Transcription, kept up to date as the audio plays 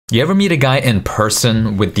You ever meet a guy in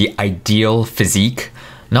person with the ideal physique?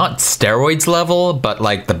 Not steroids level, but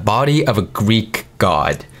like the body of a Greek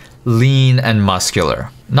god. Lean and muscular.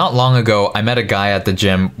 Not long ago, I met a guy at the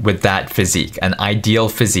gym with that physique, an ideal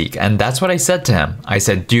physique, and that's what I said to him. I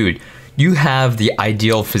said, dude, you have the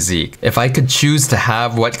ideal physique. If I could choose to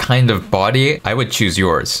have what kind of body, I would choose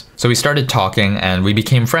yours. So we started talking and we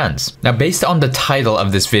became friends. Now, based on the title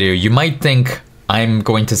of this video, you might think I'm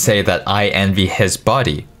going to say that I envy his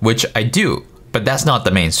body, which I do. But that's not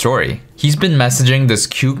the main story. He's been messaging this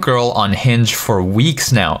cute girl on Hinge for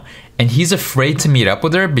weeks now, and he's afraid to meet up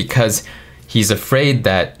with her because he's afraid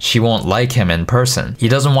that she won't like him in person. He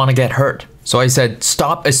doesn't want to get hurt. So I said,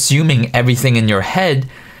 stop assuming everything in your head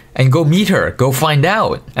and go meet her, go find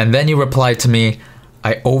out. And then he replied to me,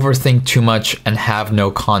 I overthink too much and have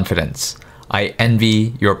no confidence. I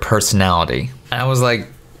envy your personality. And I was like,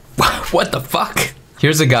 what the fuck?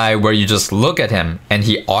 Here's a guy where you just look at him and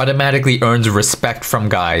he automatically earns respect from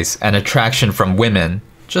guys and attraction from women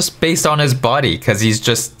just based on his body because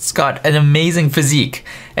he's got an amazing physique.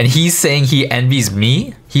 And he's saying he envies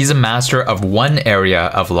me? He's a master of one area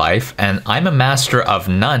of life and I'm a master of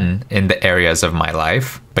none in the areas of my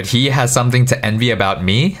life. But he has something to envy about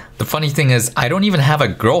me? The funny thing is, I don't even have a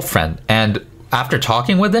girlfriend, and after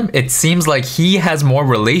talking with him, it seems like he has more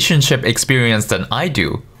relationship experience than I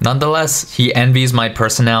do. Nonetheless, he envies my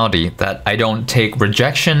personality, that I don't take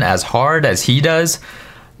rejection as hard as he does.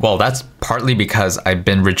 Well, that's partly because I've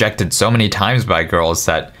been rejected so many times by girls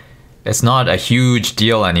that it's not a huge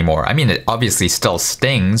deal anymore. I mean, it obviously still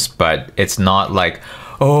stings, but it's not like,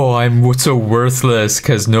 oh, I'm so worthless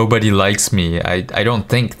because nobody likes me. I don't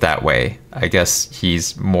think that way. I guess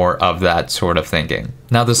he's more of that sort of thinking.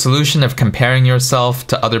 Now, the solution of comparing yourself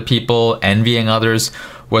to other people, envying others,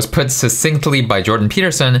 was put succinctly by Jordan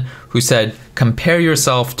Peterson, who said, compare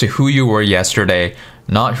yourself to who you were yesterday,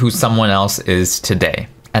 not who someone else is today.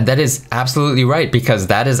 And that is absolutely right, because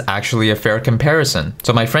that is actually a fair comparison.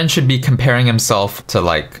 So my friend should be comparing himself to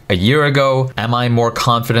like a year ago. Am I more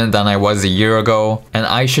confident than I was a year ago? And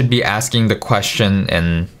I should be asking the question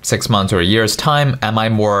in 6 months or a year's time, am I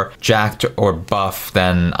more jacked or buff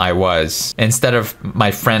than I was? Instead of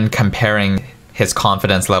my friend comparing his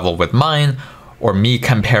confidence level with mine, or me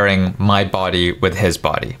comparing my body with his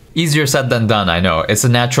body. Easier said than done, I know. It's a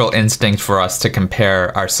natural instinct for us to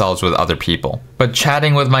compare ourselves with other people. But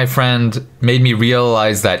chatting with my friend made me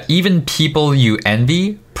realize that even people you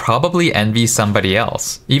envy probably envy somebody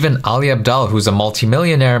else. Even Ali Abdaal, who's a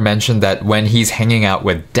multimillionaire, mentioned that when he's hanging out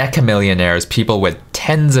with decamillionaires, people with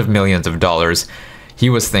tens of millions of dollars, he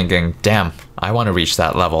was thinking, damn, I want to reach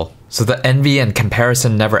that level. So the envy and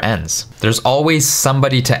comparison never ends. There's always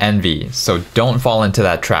somebody to envy, so don't fall into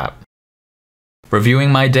that trap. Reviewing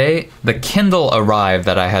my day, the Kindle arrived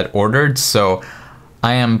that I had ordered, so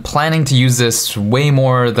I am planning to use this way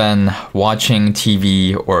more than watching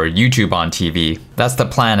TV or YouTube on TV. That's the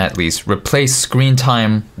plan at least. Replace screen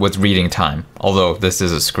time with reading time, although this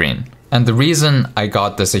is a screen. And the reason I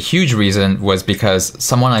got this, a huge reason, was because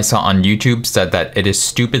someone I saw on YouTube said that it is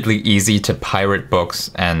stupidly easy to pirate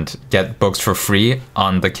books and get books for free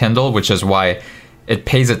on the Kindle, which is why it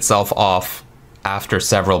pays itself off after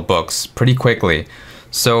several books pretty quickly.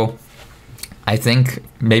 So I think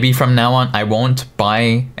maybe from now on I won't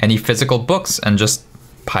buy any physical books and just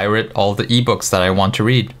pirate all the ebooks that I want to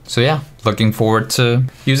read. So yeah, looking forward to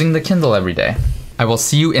using the Kindle every day. I will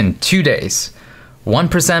see you in 2 days.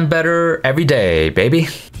 1% better every day, baby.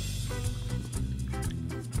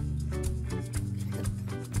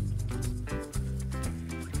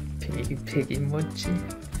 Piggy, piggy, mochi.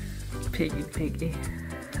 Piggy, piggy.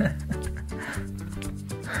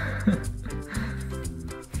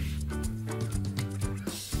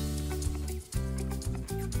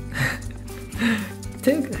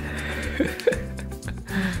 Tick.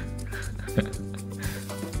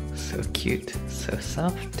 So cute, so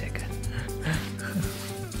soft, tick.